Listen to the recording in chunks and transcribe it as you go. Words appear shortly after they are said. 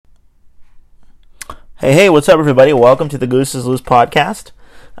Hey, what's up, everybody? Welcome to the Goose is Loose podcast.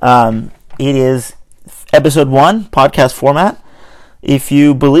 It is episode 1, podcast format. If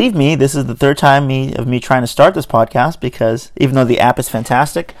you believe me, this is the third time of me trying to start this podcast because even though the app is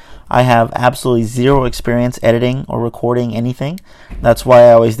fantastic, I have absolutely zero experience editing or recording anything. That's why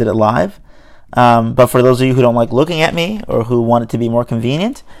I always did it live. But for those of you who don't like looking at me or who want it to be more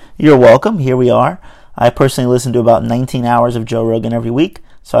convenient, you're welcome. Here we are. I personally listen to about 19 hours of Joe Rogan every week.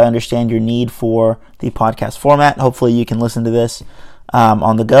 So I understand your need for the podcast format. Hopefully you can listen to this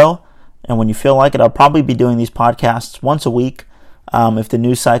on the go. And when you feel like it, I'll probably be doing these podcasts once a week if the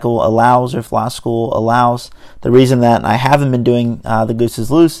news cycle allows or if law school allows. The reason that I haven't been doing the Goose is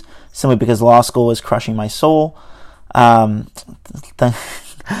Loose simply because law school is crushing my soul. Luckily,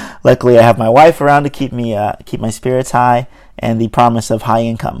 I have my wife around to keep my spirits high and the promise of high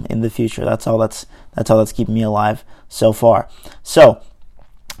income in the future. That's all that's keeping me alive so far. So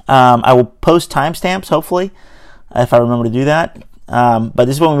I will post timestamps, hopefully, if I remember to do that. But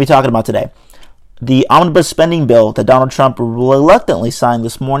this is what we'll be talking about today. The omnibus spending bill that Donald Trump reluctantly signed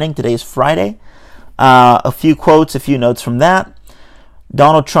this morning. Today is Friday. A few quotes, a few notes from that.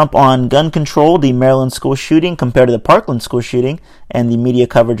 Donald Trump on gun control, the Maryland school shooting compared to the Parkland school shooting, and the media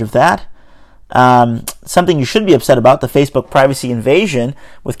coverage of that. Something you should be upset about, the Facebook privacy invasion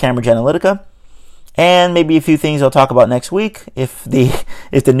with Cambridge Analytica. And maybe a few things I'll talk about next week if the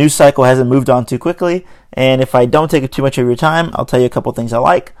news cycle hasn't moved on too quickly. And if I don't take up too much of your time, I'll tell you a couple things I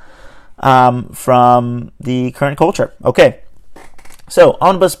like from the current culture. Okay, so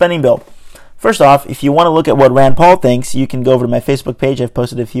omnibus spending bill. First off, if you want to look at what Rand Paul thinks, you can go over to my Facebook page. I've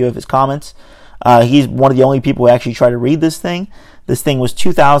posted a few of his comments. He's one of the only people who actually try to read this thing. This thing was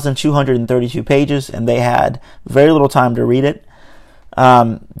 2,232 pages, and they had very little time to read it.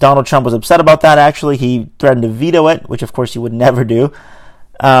 Donald Trump was upset about that, actually. He threatened to veto it, which of course he would never do.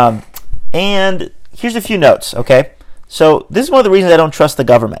 And here's a few notes, okay? So this is one of the reasons I don't trust the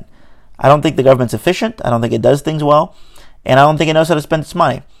government. I don't think the government's efficient. I don't think it does things well. And I don't think it knows how to spend its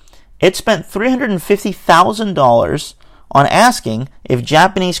money. It spent $350,000 on asking if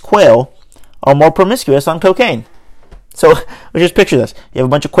Japanese quail are more promiscuous on cocaine. So let's just picture this. You have a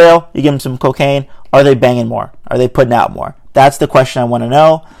bunch of quail, you give them some cocaine. Are they banging more? Are they putting out more? That's the question I want to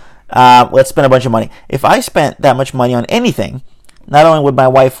know. Let's spend a bunch of money. If I spent that much money on anything, not only would my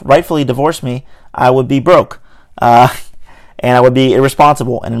wife rightfully divorce me, I would be broke. And I would be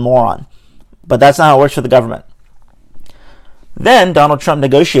irresponsible and a moron. But that's not how it works for the government. Then Donald Trump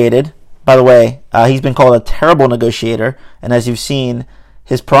negotiated. By the way, he's been called a terrible negotiator. And as you've seen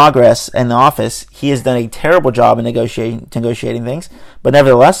his progress in the office, he has done a terrible job in negotiating things. But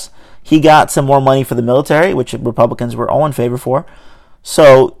nevertheless, he got some more money for the military, which Republicans were all in favor for.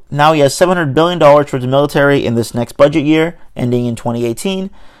 So now he has $700 billion towards the military in this next budget year, ending in 2018.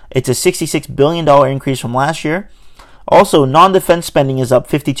 It's a $66 billion increase from last year. Also, non-defense spending is up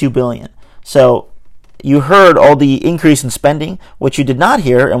 $52 billion. So you heard all the increase in spending. What you did not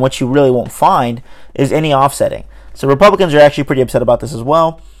hear, and what you really won't find, is any offsetting. So Republicans are actually pretty upset about this as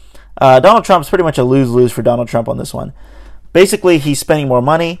well. Donald Trump's pretty much a lose-lose for Donald Trump on this one. Basically, he's spending more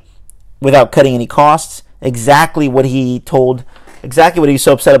money without cutting any costs. Exactly what he's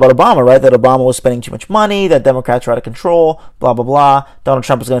so upset about Obama, right? That Obama was spending too much money, that Democrats are out of control, blah, blah, blah. Donald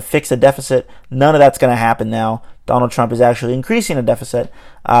Trump is going to fix the deficit. None of that's going to happen now. Donald Trump is actually increasing the deficit,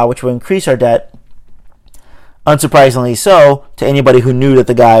 which will increase our debt. Unsurprisingly so, to anybody who knew that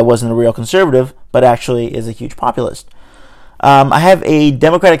the guy wasn't a real conservative, but actually is a huge populist. I have a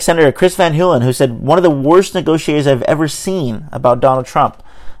Democratic Senator, Chris Van Hollen, who said one of the worst negotiators I've ever seen about Donald Trump,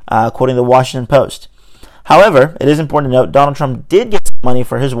 quoting the Washington Post. However, it is important to note Donald Trump did get some money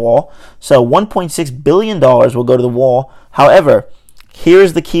for his wall, so $1.6 billion will go to the wall. However,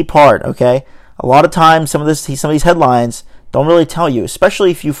 here's the key part, okay? A lot of times, some of these headlines don't really tell you, especially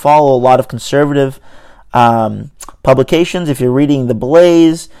if you follow a lot of conservative publications. If you're reading The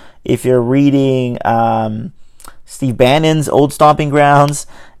Blaze, if you're reading Steve Bannon's Old Stomping Grounds,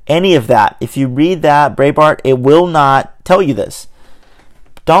 any of that, if you read that, Breitbart, it will not tell you this.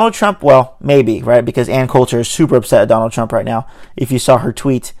 Donald Trump, well, maybe, right? Because Ann Coulter is super upset at Donald Trump right now. If you saw her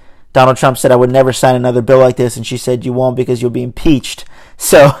tweet, Donald Trump said, "I would never sign another bill like this," and she said, "You won't because you'll be impeached."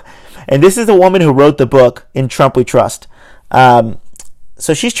 So, and this is the woman who wrote the book, In Trump We Trust.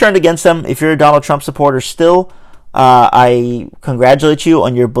 So she's turned against him. If you're a Donald Trump supporter still, I congratulate you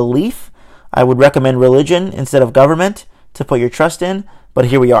on your belief. I would recommend religion instead of government to put your trust in, but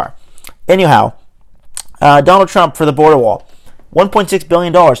here we are. Anyhow, Donald Trump for the border wall. $1.6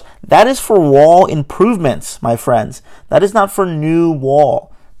 billion. That is for wall improvements, my friends. That is not for new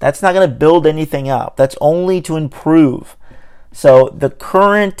wall. That's not going to build anything up. That's only to improve. So the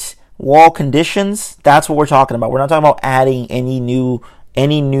current wall conditions, that's what we're talking about. We're not talking about adding any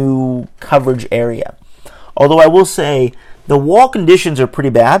new coverage area. Although I will say the wall conditions are pretty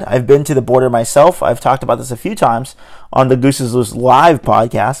bad. I've been to the border myself. I've talked about this a few times on the Goose's Loose Live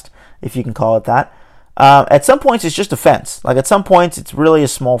podcast, if you can call it that. At some points, it's just a fence. Like at some points, it's really a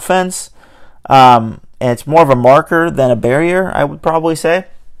small fence, and it's more of a marker than a barrier, I would probably say.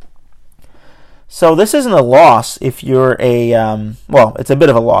 So this isn't a loss if you're it's a bit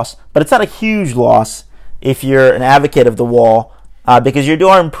of a loss, but it's not a huge loss if you're an advocate of the wall, because you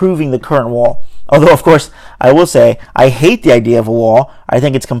are improving the current wall. Although, of course, I will say, I hate the idea of a wall. I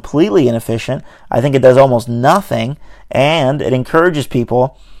think it's completely inefficient. I think it does almost nothing, and it encourages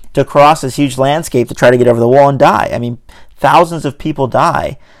people to cross this huge landscape to try to get over the wall and die. I mean, thousands of people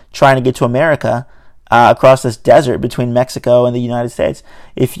die trying to get to America across this desert between Mexico and the United States.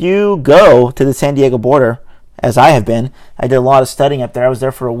 If you go to the San Diego border, as I have been, I did a lot of studying up there. I was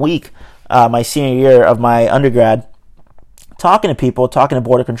there for a week, my senior year of my undergrad, talking to people, talking to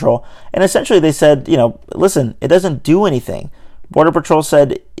Border Control, and essentially they said, listen, it doesn't do anything. Border Patrol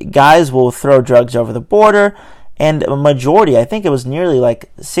said guys will throw drugs over the border, and a majority, I think it was nearly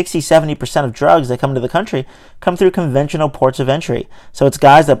like 60-70% of drugs that come to the country come through conventional ports of entry. So it's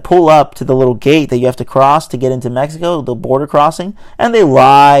guys that pull up to the little gate that you have to cross to get into Mexico, the border crossing, and they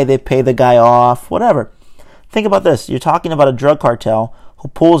lie, they pay the guy off, whatever. Think about this. You're talking about a drug cartel who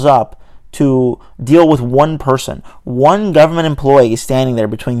pulls up to deal with one person. One government employee is standing there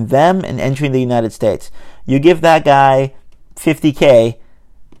between them and entering the United States. You give that guy $50K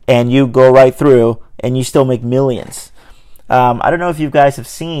and you go right through and you still make millions. I don't know if you guys have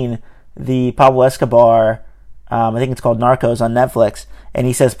seen the Pablo Escobar, I think it's called Narcos on Netflix, and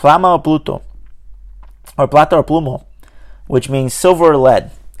he says plama o pluto, or plata o plumo, which means silver or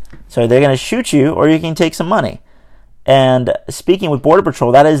lead. So they're going to shoot you or you can take some money. And speaking with Border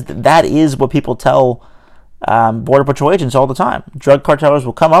Patrol, that is what people tell Border Patrol agents all the time. Drug cartels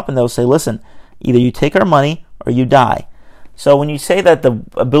will come up and they'll say, listen, either you take our money or you die. So when you say that the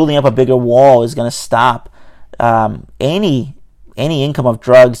building up a bigger wall is going to stop any income of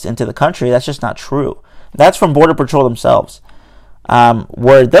drugs into the country, that's just not true. That's from Border Patrol themselves.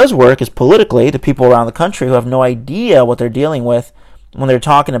 Where it does work is politically to people around the country who have no idea what they're dealing with when they're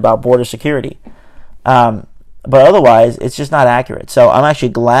talking about border security. But otherwise, it's just not accurate. So I'm actually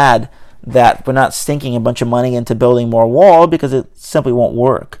glad that we're not sinking a bunch of money into building more wall because it simply won't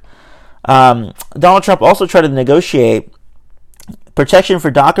work. Donald Trump also tried to negotiate protection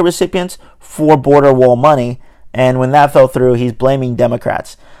for DACA recipients for border wall money, and when that fell through, he's blaming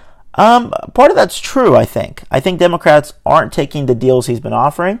Democrats. Part of that's true, I think. I think Democrats aren't taking the deals he's been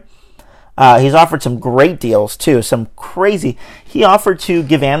offering. He's offered some great deals, too. Some crazy. He offered to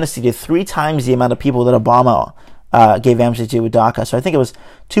give amnesty to 3 times the amount of people that Obama gave amnesty to with DACA. So I think it was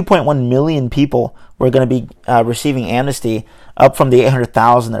 2.1 million people were going to be receiving amnesty, up from the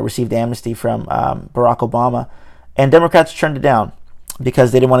 800,000 that received amnesty from Barack Obama. And Democrats turned it down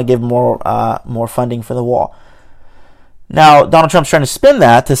because they didn't want to give more funding for the wall. Now, Donald Trump's trying to spin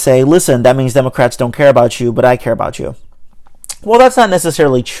that to say, listen, that means Democrats don't care about you, but I care about you. Well, that's not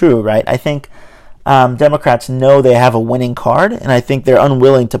necessarily true, right? I think Democrats know they have a winning card, and I think they're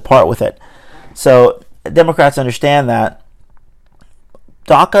unwilling to part with it. So Democrats understand that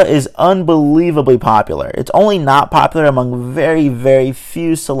DACA is unbelievably popular. It's only not popular among very, very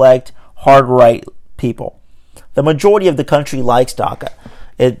few select hard-right people. The majority of the country likes DACA.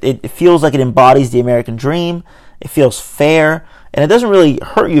 It feels like it embodies the American dream. It feels fair. And it doesn't really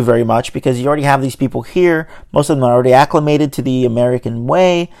hurt you very much because you already have these people here. Most of them are already acclimated to the American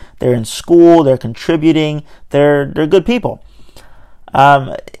way. They're in school. They're contributing. They're good people.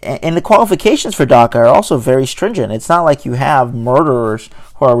 And the qualifications for DACA are also very stringent. It's not like you have murderers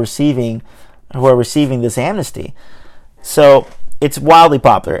who are receiving this amnesty. So it's wildly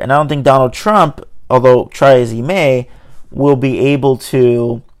popular. And I don't think Donald Trump, although try as he may, will be able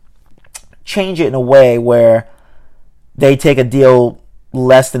to change it in a way where they take a deal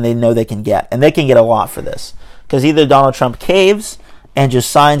less than they know they can get. And they can get a lot for this. Because either Donald Trump caves and just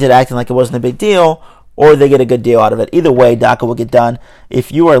signs it acting like it wasn't a big deal, or they get a good deal out of it. Either way, DACA will get done.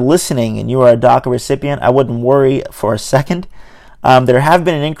 If you are listening and you are a DACA recipient, I wouldn't worry for a second. There have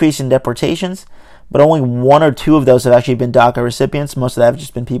been an increase in deportations, but only 1 or 2 of those have actually been DACA recipients. Most of that have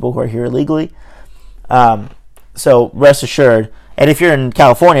just been people who are here illegally. So rest assured. And if you're in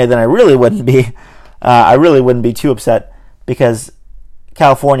California, then I really wouldn't be too upset, because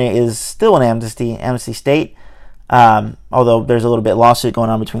California is still an amnesty state. Although there's a little bit of lawsuit going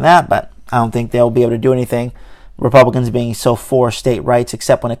on between that, but I don't think they'll be able to do anything. Republicans being so for state rights,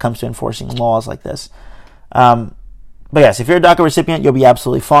 except when it comes to enforcing laws like this. But yes, if you're a DACA recipient, you'll be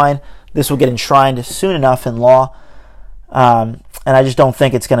absolutely fine. This will get enshrined soon enough in law. And I just don't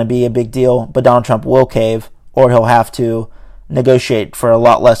think it's going to be a big deal. But Donald Trump will cave, or he'll have to negotiate for a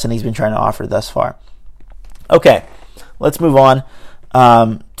lot less than he's been trying to offer thus far. Okay, let's move on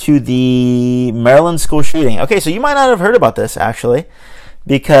to the Maryland school shooting. Okay, so you might not have heard about this, actually,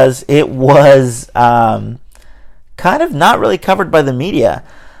 because it was kind of not really covered by the media.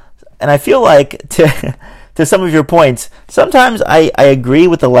 And I feel like, to some of your points, sometimes I agree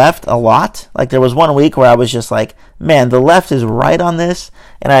with the left a lot. Like, there was one week where I was just like, man, the left is right on this.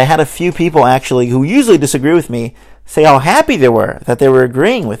 And I had a few people, actually, who usually disagree with me, say how happy they were that they were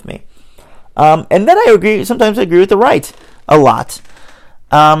agreeing with me. And then sometimes I agree with the right a lot.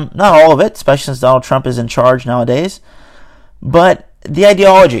 Not all of it, especially since Donald Trump is in charge nowadays. But the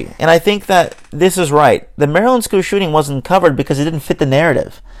ideology, and I think that this is right. The Maryland school shooting wasn't covered because it didn't fit the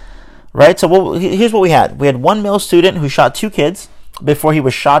narrative. Right? So here's what we had. We had one male student who shot 2 kids before he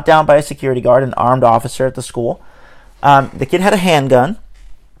was shot down by a security guard, an armed officer at the school. The kid had a handgun,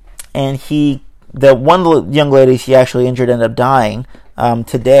 and the one young lady he actually injured ended up dying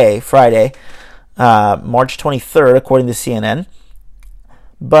today, Friday, March 23rd, according to CNN.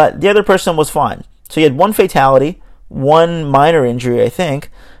 But the other person was fine. So you had 1 fatality, 1 minor injury, I think,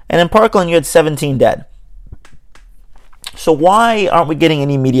 and in Parkland you had 17 dead. So why aren't we getting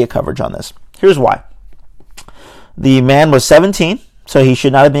any media coverage on this? Here's why. The man was 17, so he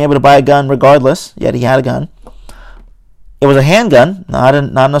should not have been able to buy a gun regardless, yet he had a gun. It was a handgun, not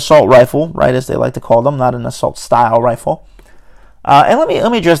an assault rifle, right, as they like to call them, not an assault-style rifle. And let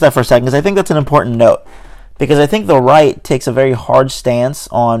me address that for a second, because I think that's an important note. Because I think the right takes a very hard stance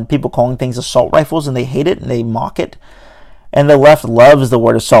on people calling things assault rifles, and they hate it, and they mock it. And the left loves the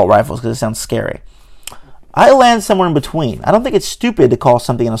word assault rifles because it sounds scary. I land somewhere in between. I don't think it's stupid to call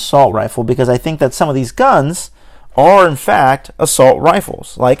something an assault rifle, because I think that some of these guns are, in fact, assault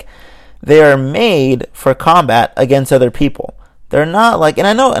rifles. Like, they are made for combat against other people. They're not like, and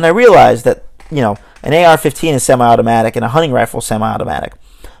I realize that, an AR-15 is semi-automatic and a hunting rifle is semi-automatic.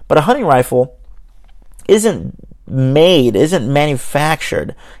 But a hunting rifle isn't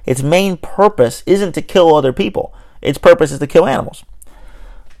manufactured. Its main purpose isn't to kill other people. Its purpose is to kill animals.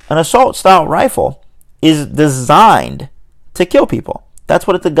 An assault-style rifle is designed to kill people. That's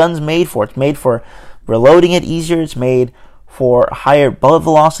what the gun's made for. It's made for reloading it easier. It's made for higher bullet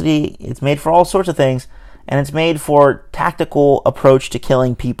velocity. It's made for all sorts of things. And it's made for tactical approach to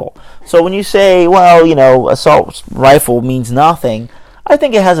killing people. So when you say, assault rifle means nothing, I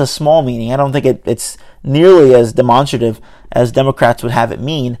think it has a small meaning. I don't think it's nearly as demonstrative as Democrats would have it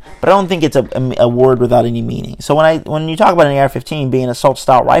mean, but I don't think it's a word without any meaning. So when you talk about an AR-15 being an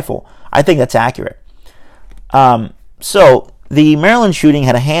assault-style rifle, I think that's accurate. So the Maryland shooting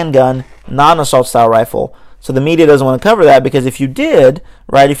had a handgun, not an assault-style rifle. So the media doesn't want to cover that, because if you did,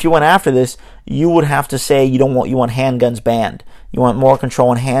 right, if you went after this, you would have to say you want handguns banned. You want more control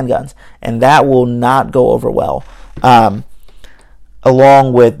on handguns, and that will not go over well.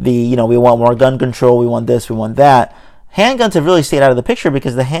 Along with the, we want more gun control, we want this, we want that. Handguns have really stayed out of the picture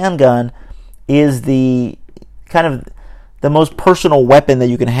because the handgun is the kind of the most personal weapon that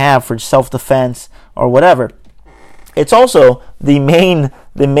you can have for self-defense or whatever. It's also the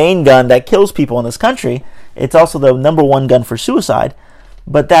main gun that kills people in this country. It's also the number 1 gun for suicide.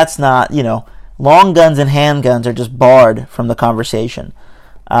 But that's not, long guns and handguns are just barred from the conversation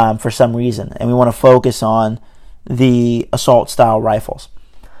for some reason. And we want to focus on the assault-style rifles.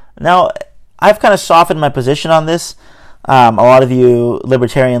 Now, I've kind of softened my position on this. A lot of you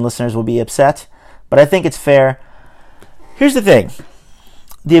libertarian listeners will be upset, but I think it's fair. Here's the thing.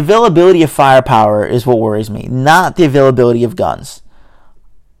 The availability of firepower is what worries me, not the availability of guns.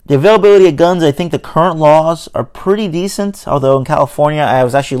 The availability of guns, I think the current laws are pretty decent, although in California I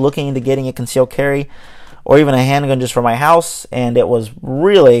was actually looking into getting a concealed carry or even a handgun just for my house, and it was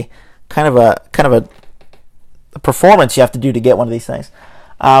really kind of a performance you have to do to get one of these things.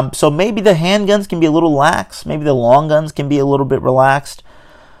 So maybe the handguns can be a little lax, maybe the long guns can be a little bit relaxed,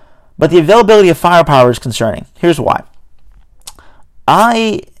 but the availability of firepower is concerning. Here's why.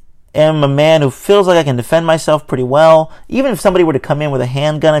 I am a man who feels like I can defend myself pretty well. Even if somebody were to come in with a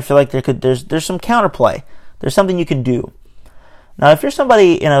handgun, I feel like there's some counterplay. There's something you can do. Now, if you're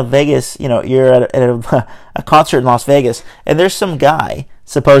somebody in a Vegas, you're at a concert in Las Vegas, and there's some guy,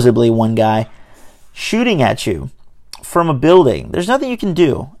 supposedly one guy, shooting at you from a building, there's nothing you can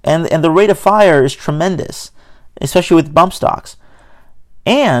do. And the rate of fire is tremendous, especially with bump stocks.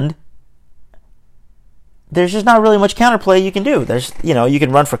 And there's just not really much counterplay you can do. There's, you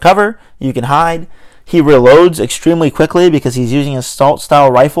can run for cover, you can hide. He reloads extremely quickly because he's using an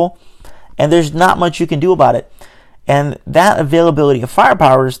assault-style rifle, and there's not much you can do about it. And that availability of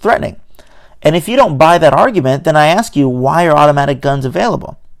firepower is threatening. And if you don't buy that argument, then I ask you, why are automatic guns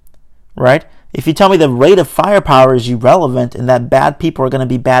available? Right? If you tell me the rate of firepower is irrelevant and that bad people are going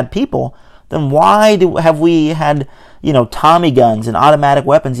to be bad people, then why have we had, Tommy guns and automatic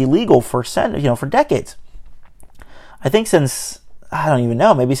weapons illegal for decades? I think since, I don't even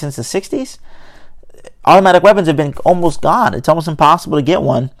know, maybe since the 60s, automatic weapons have been almost gone. It's almost impossible to get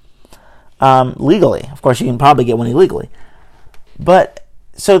one legally. Of course, you can probably get one illegally. But,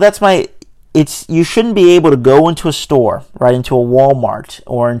 so that's you shouldn't be able to go into a store, right, into a Walmart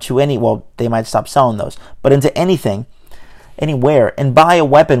or into they might stop selling those, but into anywhere, and buy a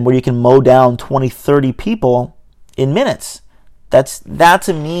weapon where you can mow down 20, 30 people in minutes. That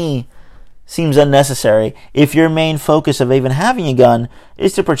to me seems unnecessary if your main focus of even having a gun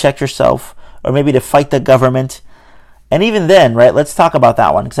is to protect yourself or maybe to fight the government. And even then, right, let's talk about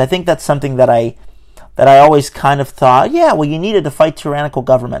that one, because I think that's something that I always kind of thought, you needed to fight tyrannical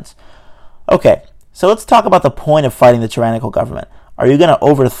governments. Okay, so let's talk about the point of fighting the tyrannical government. Are you going to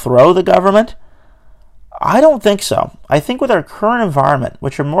overthrow the government? I don't think so. I think with our current environment,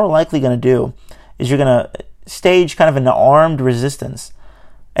 what you're more likely going to do is you're going to stage kind of an armed resistance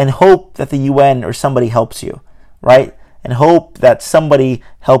and hope that the UN or somebody helps you, right? And hope that somebody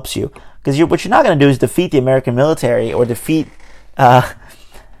helps you. Because what you're not going to do is defeat the American military or defeat...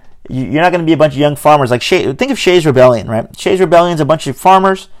 you're not going to be a bunch of young farmers like Shays. Think of Shays Rebellion, right? Shays Rebellion is a bunch of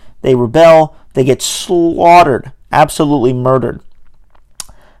farmers. They rebel. They get slaughtered. Absolutely murdered.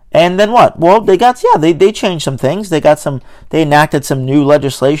 And then what? Well, they changed some things. They enacted some new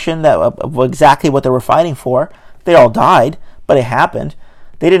legislation of exactly what they were fighting for. They all died, but it happened.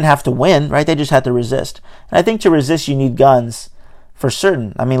 They didn't have to win, right? They just had to resist. And I think to resist, you need guns for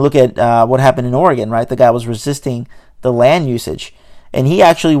certain. I mean, look at what happened in Oregon, right? The guy was resisting the land usage, and he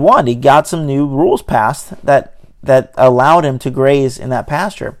actually won. He got some new rules passed that allowed him to graze in that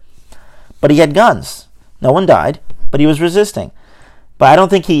pasture. But he had guns. No one died, but he was resisting. But I don't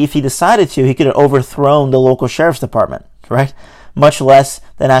think if he decided to, he could have overthrown the local sheriff's department, right? Much less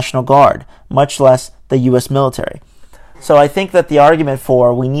the National Guard, much less the U.S. military. So I think that the argument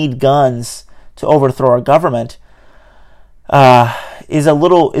for we need guns to overthrow our government is a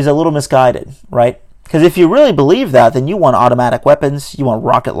little misguided, right? Because if you really believe that, then you want automatic weapons, you want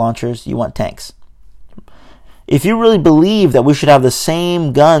rocket launchers, you want tanks. If you really believe that we should have the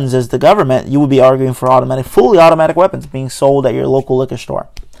same guns as the government, you would be arguing for fully automatic weapons being sold at your local liquor store.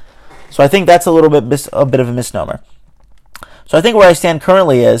 So I think that's a bit of a misnomer. So I think where I stand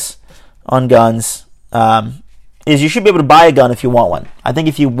currently is on guns is you should be able to buy a gun if you want one. I think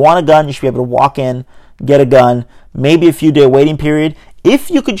if you want a gun, you should be able to walk in, get a gun, maybe a few day waiting period. If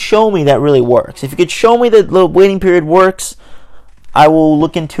you could show me that really works, if you could show me that the waiting period works, I will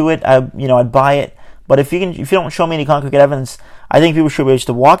look into it. I'd buy it. But if you don't show me any concrete evidence, I think people should be able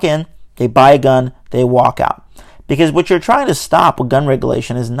to walk in, they buy a gun, they walk out. Because what you're trying to stop with gun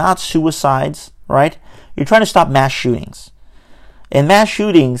regulation is not suicides, right? You're trying to stop mass shootings. And mass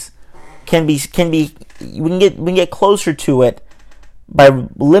shootings we can get closer to it by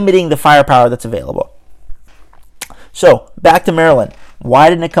limiting the firepower that's available. So, back to Maryland. Why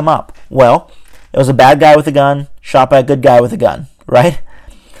didn't it come up? Well, it was a bad guy with a gun, shot by a good guy with a gun, right?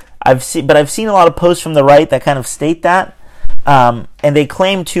 I've seen a lot of posts from the right that kind of state that, and they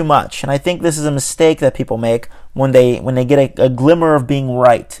claim too much. And I think this is a mistake that people make when they get a glimmer of being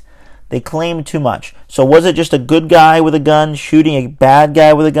right. They claim too much. So was it just a good guy with a gun shooting a bad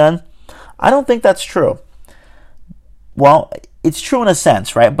guy with a gun? I don't think that's true. Well, it's true in a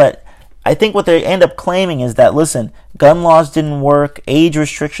sense, right? But I think what they end up claiming is that, listen, gun laws didn't work, age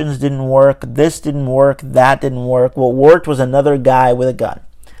restrictions didn't work, this didn't work, that didn't work. What worked was another guy with a gun.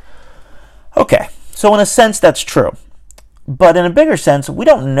 Okay, so in a sense, that's true. But in a bigger sense, we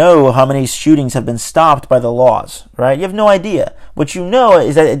don't know how many shootings have been stopped by the laws, right? You have no idea. What you know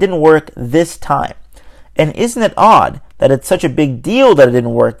is that it didn't work this time. And isn't it odd that it's such a big deal that it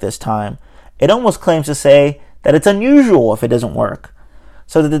didn't work this time? It almost claims to say that it's unusual if it doesn't work.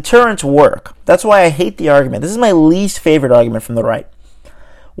 So the deterrents work. That's why I hate the argument. This is my least favorite argument from the right.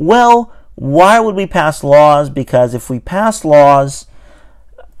 Well, why would we pass laws? Because if we pass laws,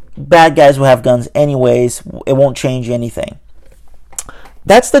 bad guys will have guns anyways. It won't change anything.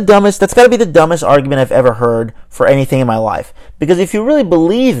 That's got to be the dumbest argument I've ever heard for anything in my life. Because if you really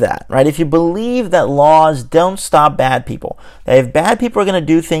believe that, right, if you believe that laws don't stop bad people, that if bad people are going to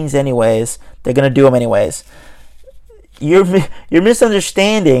do things anyways, they're going to do them anyways, you're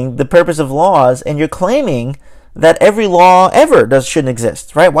misunderstanding the purpose of laws, and you're claiming that every law ever shouldn't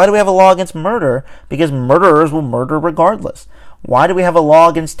exist, right? Why do we have a law against murder? Because murderers will murder regardless. Why do we have a law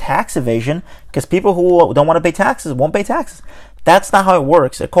against tax evasion? Because people who don't want to pay taxes won't pay taxes. That's not how it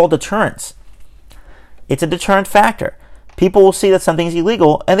works. It's called deterrence. It's a deterrent factor. People will see that something's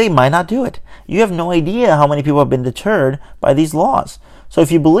illegal and they might not do it. You have no idea how many people have been deterred by these laws. So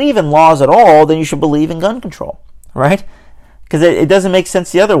if you believe in laws at all, then you should believe in gun control, right? Because it doesn't make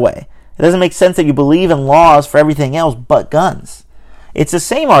sense the other way. It doesn't make sense that you believe in laws for everything else but guns. It's the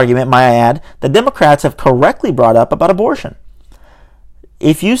same argument, might I add, that Democrats have correctly brought up about abortion.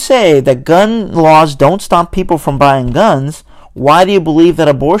 If you say that gun laws don't stop people from buying guns, why do you believe that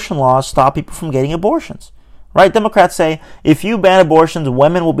abortion laws stop people from getting abortions? Right? Democrats say if you ban abortions,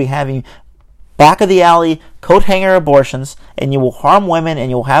 women will be having back of the alley, coat hanger abortions, and you will harm women and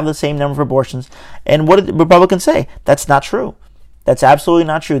you'll have the same number of abortions. And what did Republicans say? That's not true. That's absolutely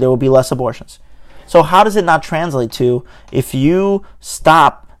not true. There will be less abortions. So how does it not translate to if you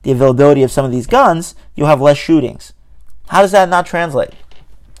stop the availability of some of these guns, you'll have less shootings? How does that not translate?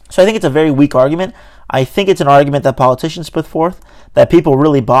 So I think it's a very weak argument. I think it's an argument that politicians put forth that people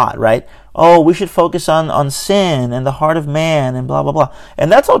really bought, right? Oh, we should focus on sin and the heart of man and blah, blah, blah.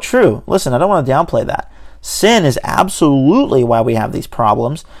 And that's all true. Listen, I don't want to downplay that. Sin is absolutely why we have these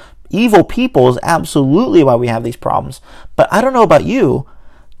problems. Evil people is absolutely why we have these problems. But I don't know about you.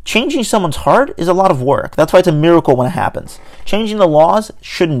 Changing someone's heart is a lot of work. That's why it's a miracle when it happens. Changing the laws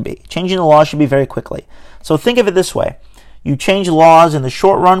shouldn't be. Changing the laws should be very quickly. So think of it this way. You change laws in the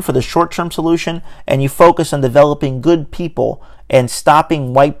short run for the short-term solution, and you focus on developing good people and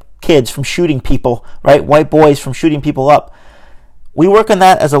stopping white kids from shooting people, right? White boys from shooting people up. We work on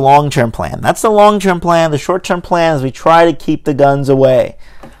that as a long-term plan. That's the long-term plan. The short-term plan is we try to keep the guns away.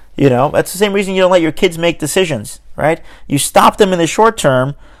 You know, that's the same reason you don't let your kids make decisions, right? You stop them in the short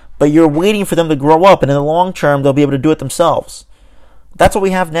term, but you're waiting for them to grow up, and in the long term, they'll be able to do it themselves. That's what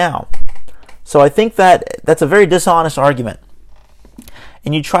we have now. So I think that's a very dishonest argument.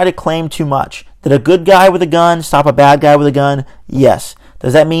 And you try to claim too much. Did a good guy with a gun stop a bad guy with a gun? Yes.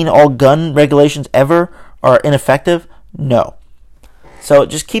 Does that mean all gun regulations ever are ineffective? No. So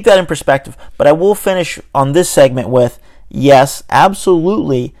just keep that in perspective. But I will finish on this segment with, yes,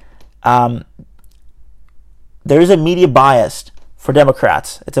 absolutely, there is a media bias for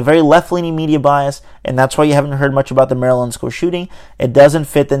Democrats. It's a very left-leaning media bias, and that's why you haven't heard much about the Maryland school shooting. It doesn't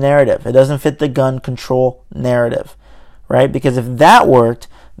fit the narrative. It doesn't fit the gun control narrative, right? Because if that worked,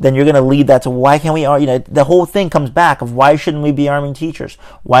 then you're going to lead that to why can't we, the whole thing comes back of why shouldn't we be arming teachers?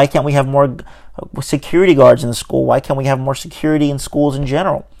 Why can't we have more security guards in the school? Why can't we have more security in schools in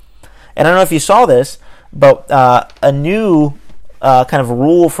general? And I don't know if you saw this, but a new kind of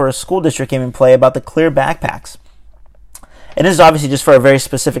rule for a school district came in play about the clear backpacks. And this is obviously just for a very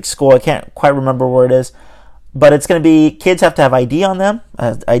specific school. I can't quite remember where it is. But it's going to be, kids have to have ID on them,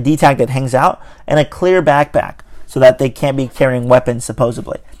 an ID tag that hangs out, and a clear backpack so that they can't be carrying weapons,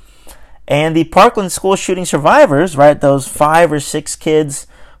 supposedly. And the Parkland school shooting survivors, right, those 5 or 6 kids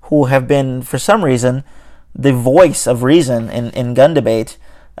who have been, for some reason, the voice of reason in gun debate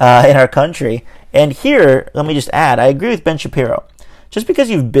in our country. And here, let me just add, I agree with Ben Shapiro. Just because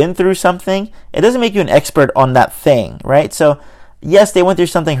you've been through something, it doesn't make you an expert on that thing, right? So, yes, they went through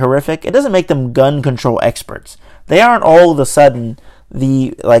something horrific. It doesn't make them gun control experts. They aren't all of a sudden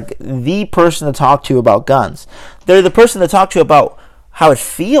the person to talk to about guns. They're the person to talk to about how it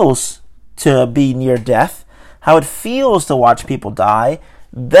feels to be near death, how it feels to watch people die.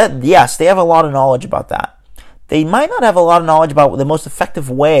 That, yes, they have a lot of knowledge about that. They might not have a lot of knowledge about the most effective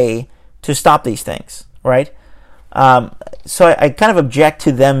way to stop these things, right? So I kind of object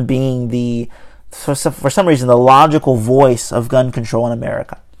to them being for some reason, the logical voice of gun control in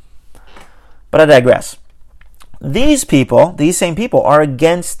America. But I digress. These same people are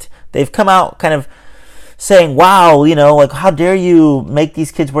against, they've come out kind of saying, wow, like, how dare you make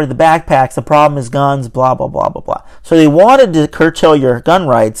these kids wear the backpacks? The problem is guns, blah, blah, blah, blah, blah. So they wanted to curtail your gun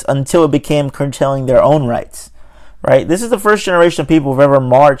rights until it became curtailing their own rights, right? This is the first generation of people who've ever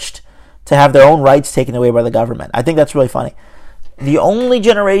marched to have their own rights taken away by the government. I think that's really funny. The only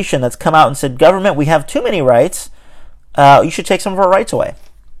generation that's come out and said, government, we have too many rights. You should take some of our rights away.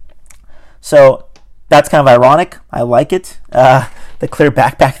 So that's kind of ironic. I like it. The clear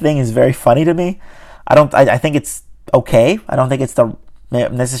backpack thing is very funny to me. I think it's okay. I don't think it's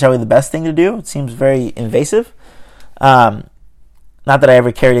necessarily the best thing to do. It seems very invasive. Not that I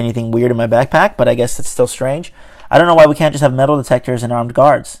ever carried anything weird in my backpack, but I guess it's still strange. I don't know why we can't just have metal detectors and armed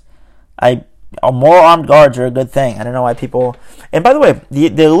guards. More armed guards are a good thing. I don't know why people... And by the way, the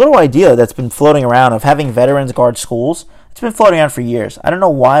little idea that's been floating around of having veterans guard schools, it's been floating around for years. I don't know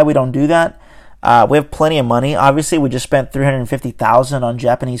why we don't do that. We have plenty of money. Obviously, we just spent $350,000 on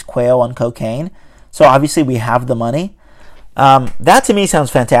Japanese quail on cocaine. So obviously, we have the money. That to me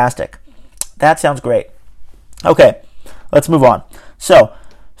sounds fantastic. That sounds great. Okay, let's move on. So,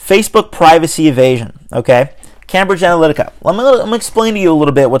 Facebook privacy evasion, okay? Cambridge Analytica. Let me explain to you a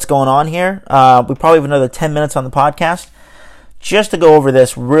little bit what's going on here. We probably have another 10 minutes on the podcast just to go over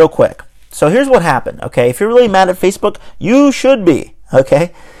this real quick. So here's what happened, okay? If you're really mad at Facebook, you should be,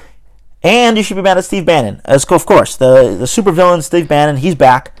 okay? And you should be mad at Steve Bannon. Of course, the supervillain Steve Bannon, he's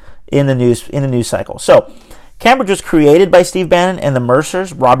back in the news cycle. So, Cambridge was created by Steve Bannon and the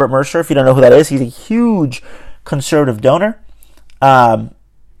Mercers. Robert Mercer, if you don't know who that is, he's a huge conservative donor. And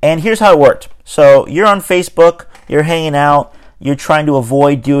here's how it worked. So you're on Facebook, you're hanging out, you're trying to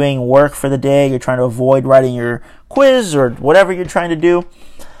avoid doing work for the day, you're trying to avoid writing your quiz or whatever you're trying to do.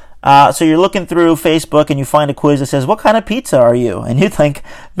 So you're looking through Facebook and you find a quiz that says, what kind of pizza are you? And you think,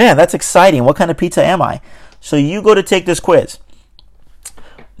 man, that's exciting. What kind of pizza am I? So you go to take this quiz.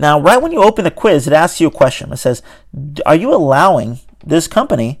 Now, right when you open the quiz, it asks you a question. It says, are you allowing this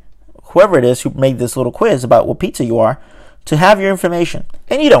company, whoever it is who made this little quiz about what pizza you are, to have your information?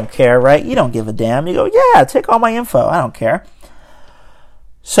 And you don't care, right? You don't give a damn. You go, yeah, take all my info. I don't care.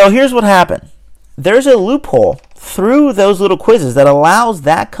 So here's what happened. There's a loophole through those little quizzes that allows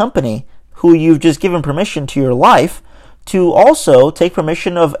that company who you've just given permission to your life to also take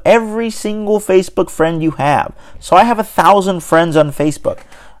permission of every single Facebook friend you have. So I have 1,000 friends on Facebook.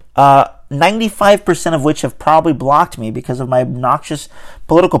 95% of which have probably blocked me because of my obnoxious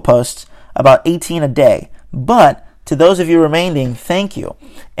political posts, about 18 a day. But to those of you remaining, thank you.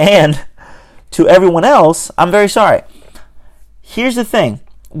 And to everyone else, I'm very sorry. Here's the thing.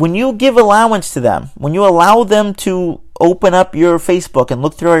 When you give allowance to them, when you allow them to open up your Facebook and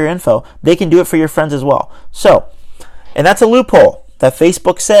look through all your info, they can do it for your friends as well. So, and that's a loophole that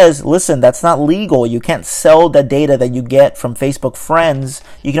Facebook says, listen, that's not legal. You can't sell the data that you get from Facebook friends.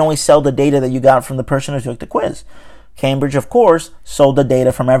 You can only sell the data that you got from the person who took the quiz. Cambridge, of course, sold the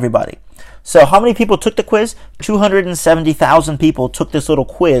data from everybody. So how many people took the quiz? 270,000 people took this little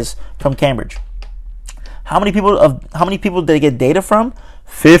quiz from Cambridge. How many people did they get data from?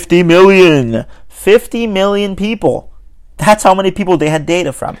 50 million. 50 million people. That's how many people they had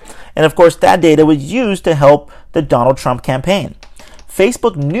data from. And of course, that data was used to help the Donald Trump campaign.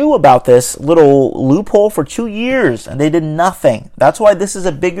 Facebook knew about this little loophole for 2 years, and they did nothing. That's why this is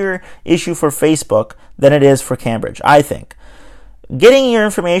a bigger issue for Facebook than it is for Cambridge, I think. Getting your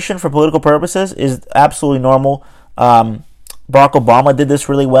information for political purposes is absolutely normal. Barack Obama did this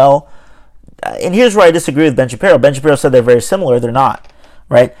really well. And here's where I disagree with Ben Shapiro. Ben Shapiro said they're very similar. They're not,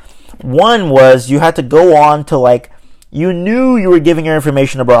 right? One was you had to go on to you knew you were giving your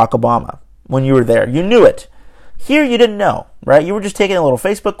information to Barack Obama when you were there. You knew it. Here you didn't know, right? You were just taking a little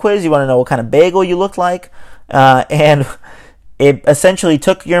Facebook quiz. You want to know what kind of bagel you looked like. And it essentially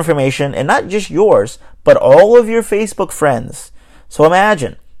took your information, and not just yours, but all of your Facebook friends. So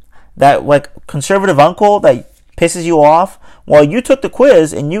imagine that conservative uncle that pisses you off. Well, you took the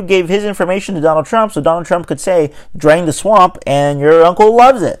quiz and you gave his information to Donald Trump so Donald Trump could say, drain the swamp, and your uncle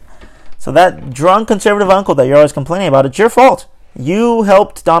loves it. So that drunk conservative uncle that you're always complaining about, it's your fault. You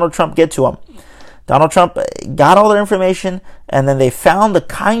helped Donald Trump get to him. Donald Trump got all their information, and then they found the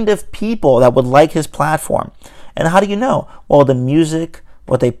kind of people that would like his platform. And how do you know? Well, the music,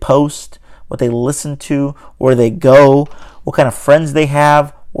 what they post, what they listen to, where they go, what kind of friends they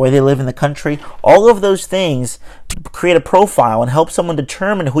have, where they live in the country. All of those things create a profile and help someone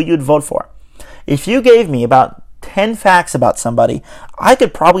determine who you'd vote for. If you gave me about 10 facts about somebody, I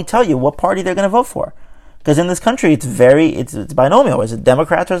could probably tell you what party they're going to vote for. Because in this country, it's binomial. Is it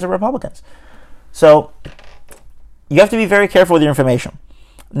Democrats or is it Republicans? So you have to be very careful with your information.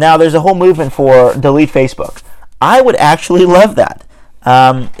 Now, there's a whole movement for delete Facebook. I would actually love that.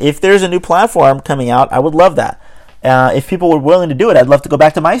 If there's a new platform coming out, I would love that. If people were willing to do it, I'd love to go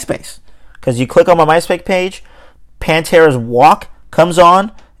back to MySpace. Because you click on my MySpace page, Pantera's Walk comes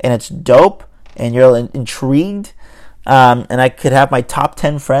on, and it's dope, and you're intrigued. And I could have my top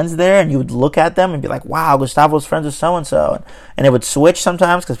 10 friends there, and you would look at them and be like, wow, Gustavo's friends with so-and-so. And it would switch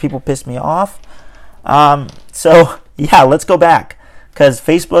sometimes because people piss me off. So, yeah, let's go back. Because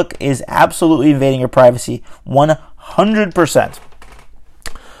Facebook is absolutely invading your privacy 100%.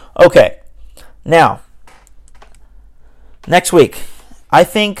 Okay, now, next week, I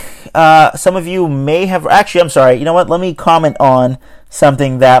think some of you may have... Actually, I'm sorry. You know what? Let me comment on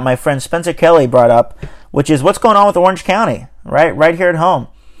something that my friend Spencer Kelly brought up, which is what's going on with Orange County, right here at home.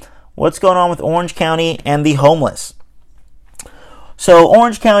 What's going on with Orange County and the homeless? So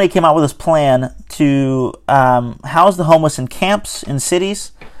Orange County came out with this plan to house the homeless in camps in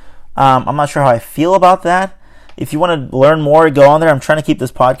cities. I'm not sure how I feel about that. If you want to learn more, go on there. I'm trying to keep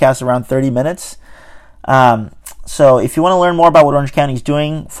this podcast around 30 minutes. So if you want to learn more about what Orange County is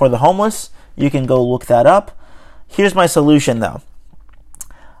doing for the homeless, you can go look that up. Here's my solution, though.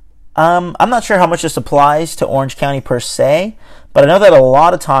 I'm not sure how much this applies to Orange County per se, but I know that a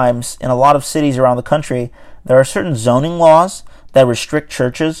lot of times in a lot of cities around the country, there are certain zoning laws that restrict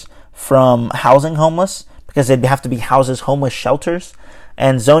churches from housing homeless because they'd have to be homeless shelters,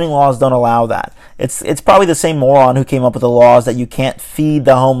 and zoning laws don't allow that. It's probably the same moron who came up with the laws that you can't feed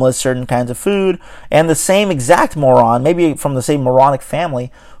the homeless certain kinds of food, and the same exact moron, maybe from the same moronic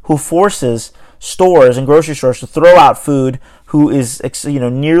family, who forces stores and grocery stores to throw out food who is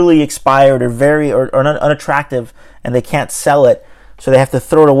nearly expired or unattractive, and they can't sell it, so they have to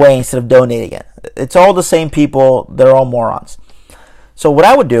throw it away instead of donating it. It's all the same people. They're all morons. So what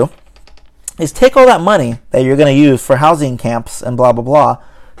I would do is take all that money that you're going to use for housing camps and blah, blah, blah,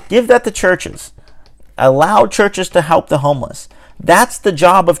 give that to churches. Allow churches to help the homeless. That's the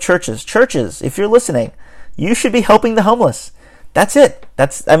job of churches. Churches, if you're listening, you should be helping the homeless. That's it.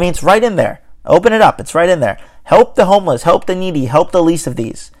 It's right in there. Open it up. It's right in there. Help the homeless, help the needy, help the least of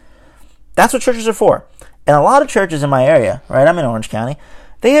these. That's what churches are for. And a lot of churches in my area, right, I'm in Orange County,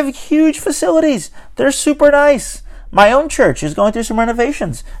 they have huge facilities. They're super nice. My own church is going through some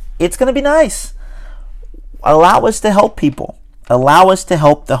renovations. It's going to be nice. Allow us to help people. Allow us to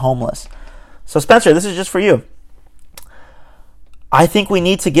help the homeless. So Spencer, this is just for you. I think we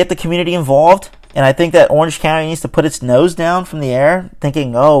need to get the community involved, and I think that Orange County needs to put its nose down from the air,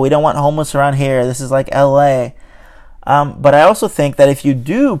 thinking, oh, we don't want homeless around here. This is like LA. But I also think that if you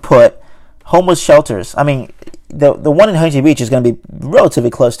do put homeless shelters, the one in Huntington Beach is going to be relatively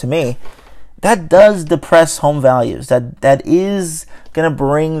close to me. That does depress home values. That is going to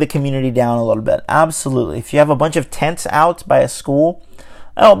bring the community down a little bit. Absolutely. If you have a bunch of tents out by a school.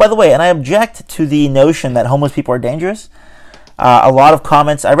 Oh, by the way, and I object to the notion that homeless people are dangerous. A lot of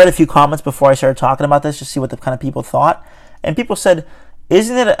comments. I read a few comments before I started talking about this, just to see what the kind of people thought. And people said,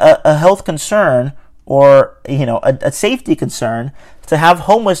 isn't it a health concern or a safety concern to have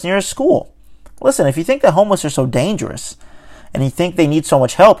homeless near a school? Listen, if you think that homeless are so dangerous and you think they need so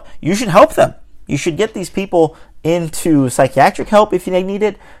much help, you should help them. You should get these people into psychiatric help if they need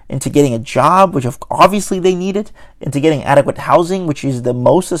it, into getting a job, which obviously they need it, into getting adequate housing, which is the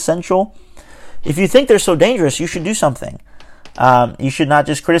most essential. If you think they're so dangerous, you should do something. You should not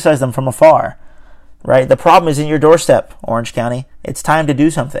just criticize them from afar, right? The problem is in your doorstep, Orange County. It's time to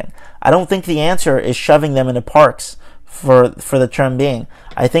do something. I don't think the answer is shoving them into parks for the term being.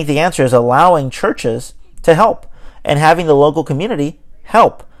 I think the answer is allowing churches to help and having the local community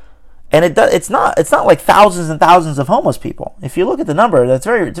help. And it's not like thousands and thousands of homeless people. If you look at the number, it's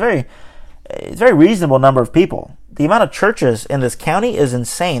a very reasonable number of people. The amount of churches in this county is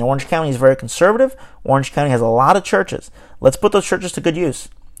insane. Orange County is very conservative. Orange County has a lot of churches. Let's put those churches to good use.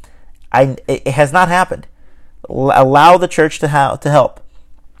 It has not happened. Allow the church to help.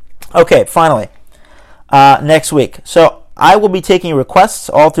 Okay, finally, next week. So I will be taking requests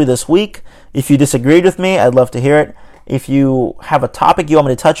all through this week. If you disagreed with me, I'd love to hear it. If you have a topic you want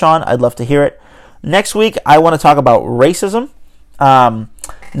me to touch on, I'd love to hear it. Next week, I want to talk about racism.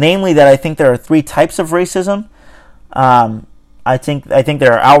 Namely, that I think there are 3 types of racism. I think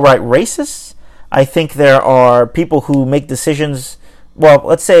there are outright racists. I think there are people who make decisions. Well,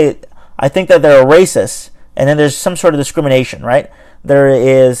 let's say I think that there are racists, and then there's some sort of discrimination, right? There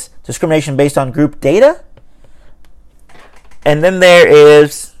is discrimination based on group data, and then there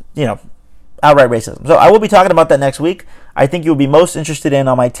is, outright racism. So I will be talking about that next week. I think you'll be most interested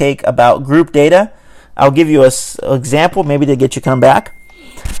on my take about group data. I'll give you an example, maybe to get you come back.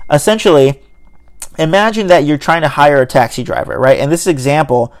 Essentially, imagine that you're trying to hire a taxi driver, right? And this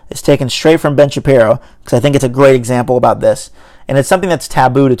example is taken straight from Ben Shapiro, because I think it's a great example about this. And it's something that's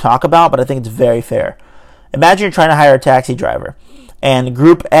taboo to talk about, but I think it's very fair. Imagine you're trying to hire a taxi driver, and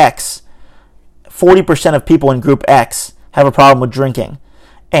Group X, 40% of people in Group X have a problem with drinking,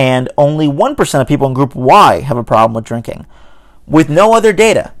 and only 1% of people in Group Y have a problem with drinking. With no other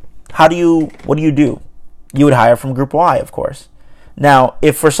data, what do you do? You would hire from Group Y, of course. Now,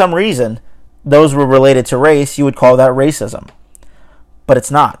 if for some reason those were related to race, you would call that racism. But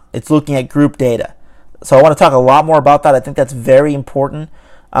it's not. It's looking at group data. So I want to talk a lot more about that. I think that's very important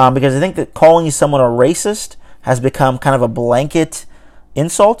because I think that calling someone a racist has become kind of a blanket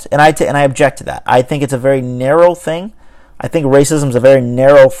insult, and I object to that. I think it's a very narrow thing. I think racism is a very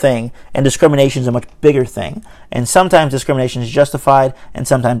narrow thing, and discrimination is a much bigger thing. And sometimes discrimination is justified, and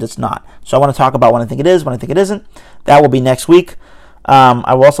sometimes it's not. So I want to talk about when I think it is, when I think it isn't. That will be next week.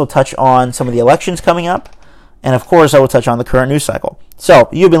 I will also touch on some of the elections coming up, and of course I will touch on the current news cycle. So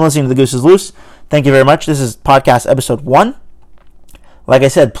you've been listening to The Goose is Loose. Thank you very much. This is podcast episode 1. Like I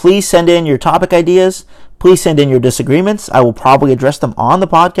said, please send in your topic ideas. Please send in your disagreements. I will probably address them on the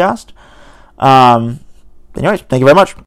podcast. Anyways, thank you very much.